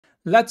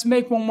Let's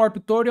make one more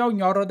tutorial in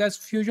Autodesk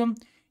Fusion.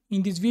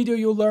 In this video,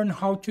 you'll learn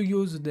how to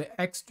use the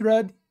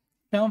Extrude,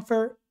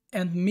 Chamfer,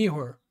 and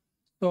Mirror.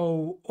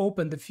 So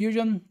open the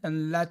Fusion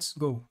and let's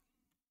go.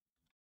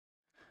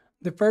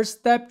 The first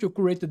step to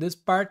create this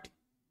part,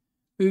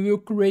 we will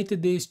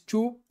create these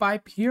two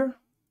pipes here.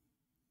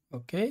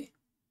 Okay,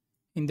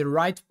 in the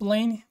right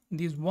plane,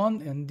 this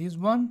one and this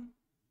one.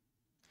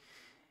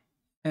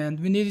 And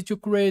we need to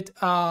create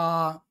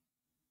a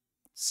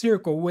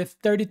circle with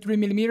 33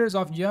 millimeters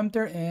of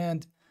diameter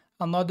and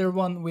another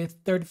one with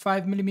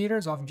 35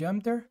 millimeters of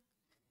diameter.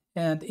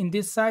 And in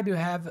this side, you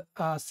have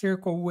a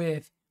circle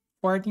with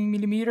 14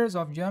 millimeters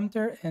of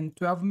diameter and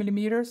 12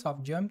 millimeters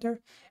of diameter.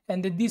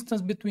 And the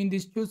distance between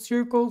these two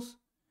circles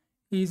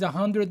is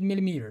 100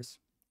 millimeters.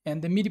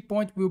 And the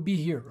midpoint will be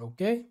here,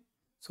 okay?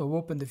 So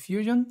open the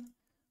Fusion,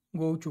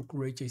 go to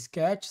create a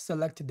sketch,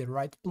 select the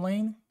right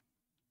plane,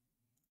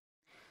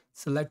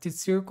 select the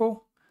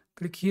circle,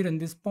 click here in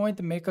this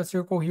point, make a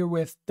circle here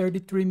with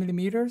 33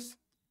 millimeters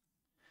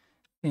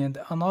and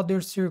another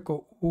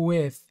circle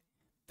with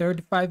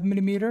 35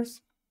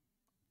 millimeters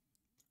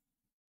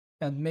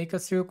and make a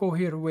circle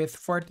here with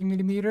 40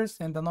 millimeters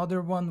and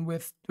another one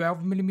with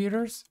 12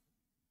 millimeters.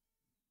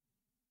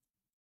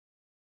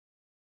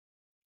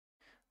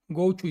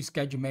 Go to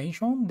sketch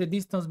dimension. The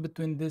distance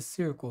between these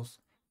circles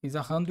is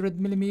 100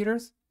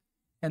 millimeters.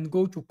 And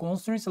go to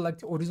constraint,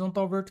 select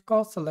horizontal,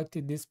 vertical, select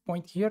this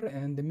point here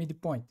and the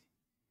midpoint.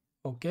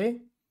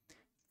 Okay,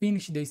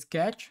 finish the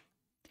sketch.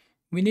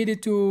 We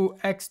needed to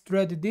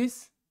extrude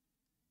this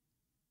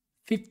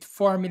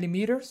 54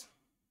 millimeters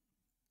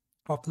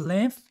of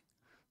length.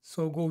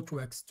 So go to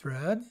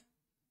extrude,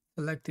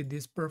 select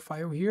this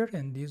profile here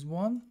and this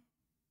one.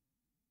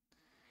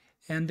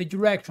 And the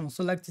direction,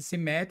 select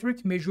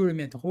symmetric,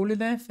 measurement, whole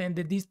length, and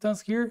the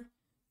distance here,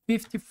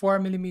 54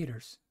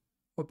 millimeters.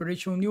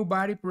 Operation new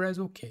body, press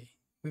OK.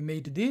 We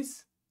made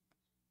this.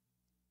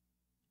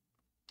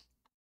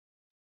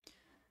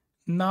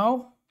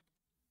 Now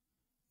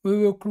we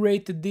will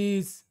create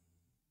this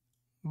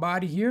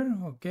body here,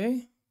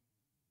 okay?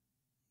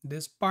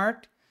 This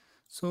part.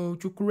 So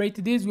to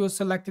create this, we'll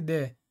select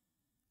the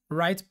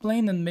right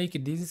plane and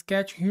make this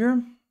sketch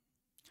here.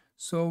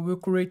 So we'll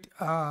create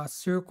a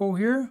circle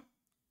here,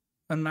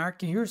 an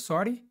arc here,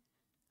 sorry,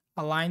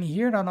 a line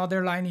here,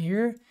 another line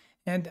here,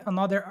 and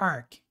another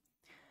arc.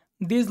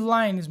 These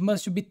lines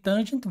must be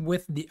tangent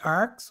with the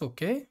arcs,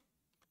 okay?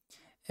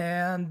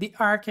 And the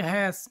arc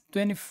has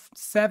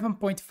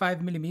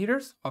 27.5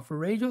 millimeters of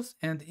radius,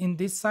 and in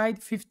this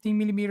side 15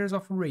 millimeters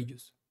of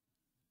radius.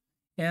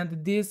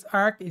 And this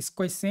arc is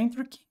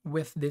concentric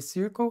with the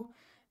circle,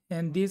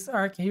 and this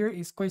arc here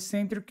is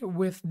concentric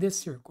with this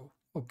circle,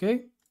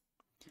 okay?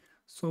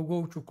 So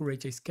go to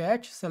create a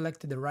sketch,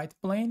 select the right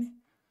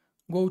plane,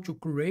 go to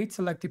create,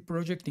 select the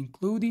project,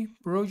 include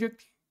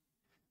project,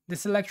 the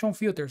selection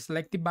filter,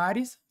 select the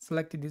bodies,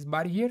 select this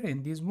body here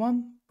and this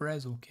one,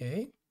 press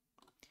OK.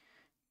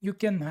 You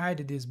can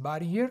hide this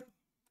body here.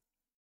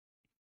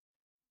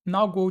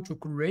 Now go to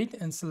create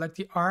and select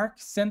the arc,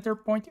 center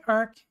point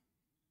arc,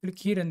 click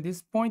here in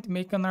this point,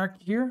 make an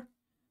arc here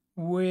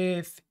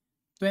with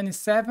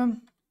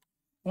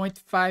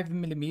 27.5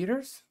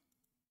 millimeters.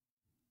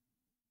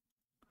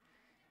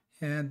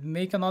 And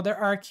make another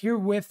arc here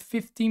with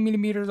 15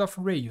 millimeters of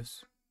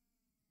radius.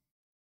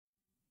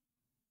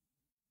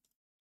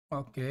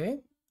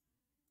 Okay.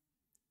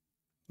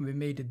 We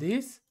made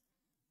this.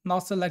 Now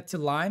select the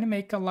line,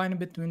 make a line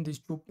between these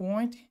 2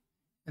 points,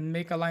 and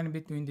make a line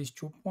between these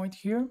 2 points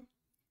here.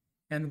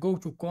 And go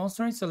to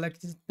constraint,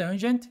 select this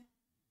tangent,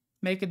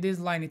 make this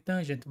line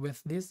tangent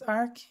with this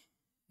arc,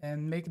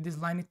 and make this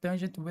line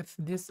tangent with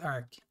this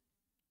arc.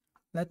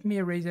 Let me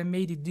erase, I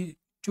made the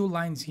 2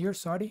 lines here,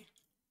 sorry.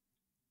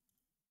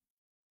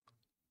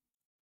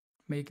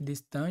 Make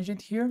this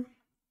tangent here,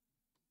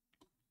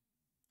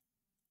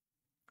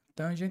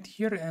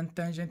 and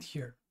tangent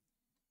here.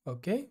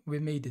 Okay, we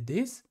made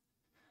this.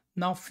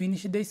 Now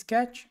finish the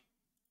sketch.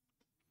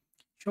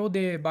 Show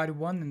the body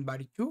 1 and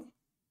body 2.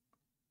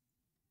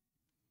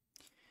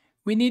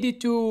 We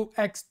needed to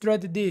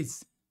extrude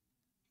this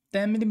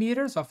 10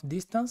 millimeters of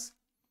distance.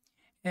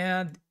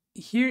 And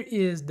here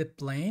is the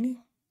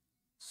plane.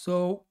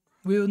 So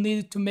we'll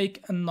need to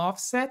make an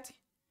offset.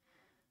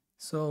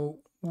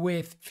 So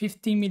with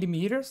 15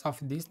 millimeters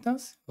of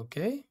distance,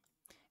 okay,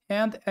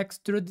 and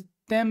extrude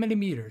 10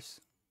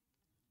 millimeters.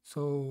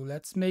 So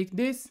let's make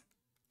this.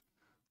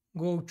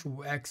 Go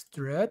to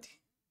extrude,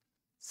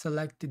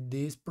 select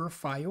this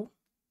profile.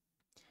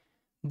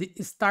 The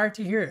start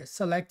here,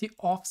 select the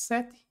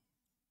offset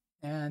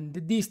and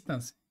the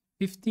distance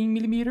 15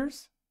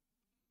 millimeters.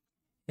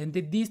 And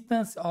the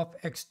distance of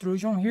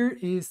extrusion here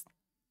is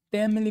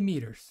 10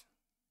 millimeters.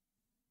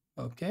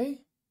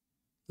 Okay,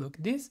 look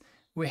this.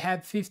 We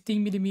have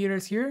 15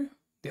 millimeters here,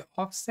 the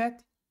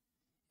offset,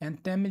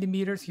 and 10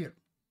 millimeters here.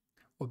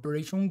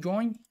 Operation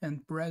join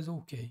and press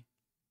OK.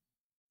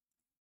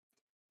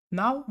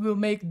 Now we'll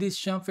make this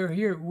chamfer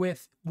here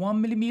with 1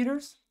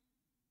 millimeters.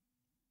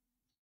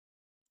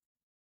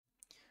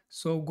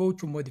 So go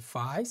to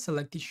modify,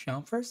 select the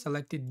chamfer,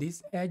 select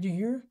this edge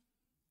here,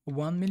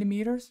 1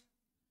 millimeters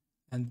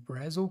and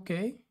press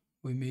OK.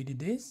 We made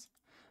this.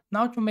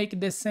 Now to make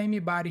the same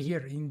body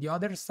here in the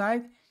other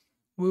side,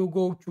 we'll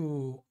go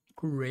to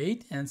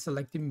create and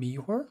select the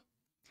mirror.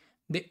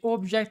 The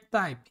object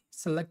type,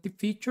 select the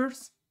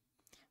features.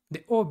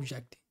 The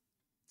object,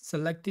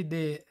 select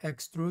the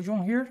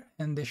extrusion here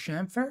and the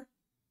chamfer.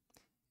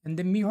 And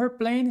the mirror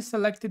plane,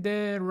 select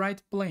the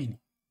right plane.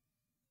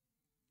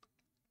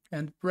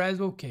 And press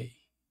OK.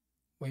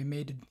 We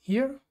made it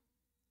here.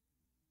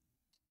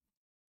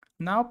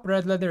 Now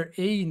press letter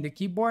A in the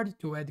keyboard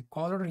to add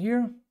color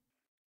here.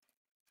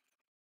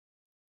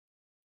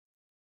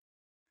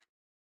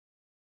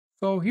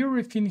 So here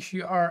we finish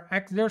our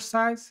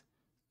exercise.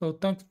 So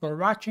thanks for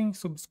watching,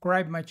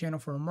 subscribe my channel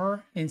for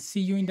more, and see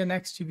you in the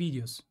next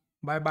videos.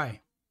 Bye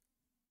bye.